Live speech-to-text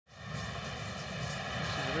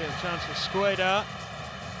a chance for Squader.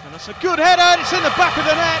 And that's a good header, it's in the back of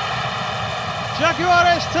the net.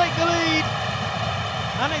 Jaguares take the lead.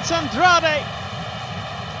 And it's Andrade.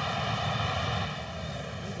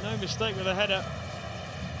 No mistake with the header.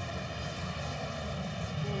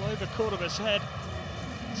 All over Cordoba's head.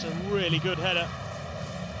 It's a really good header.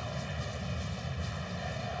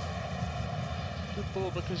 Good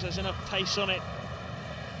ball because there's enough pace on it.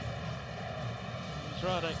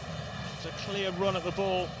 Andrade, it's a clear run at the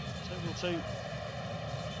ball. It's able to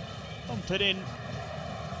bump it in.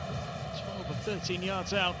 12 or 13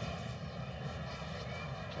 yards out.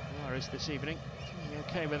 Jaguares this evening. Doing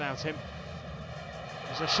okay without him.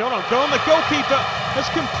 There's a shot on goal, and the goalkeeper has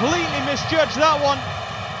completely misjudged that one.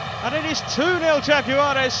 And it is 2-0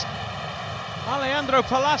 Jaguares. Alejandro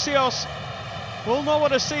Palacios will not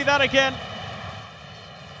want to see that again.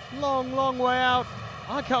 Long, long way out.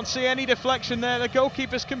 I can't see any deflection there. The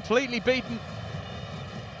goalkeeper's completely beaten.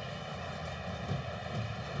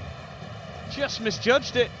 Just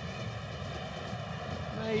misjudged it.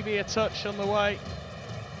 Maybe a touch on the way.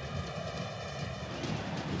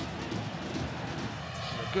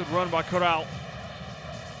 A good run by Corral.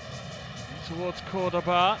 Towards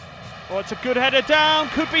Cordoba. Oh, it's a good header down.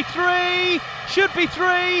 Could be three. Should be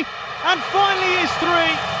three. And finally is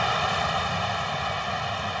three.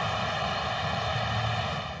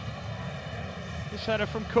 This header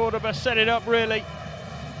from Cordoba set it up really.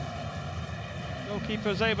 Goalkeeper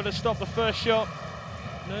was able to stop the first shot.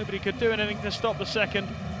 Nobody could do anything to stop the second.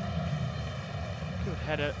 Good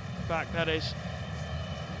header back, that is.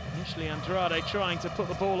 Initially Andrade trying to put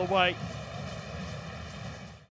the ball away.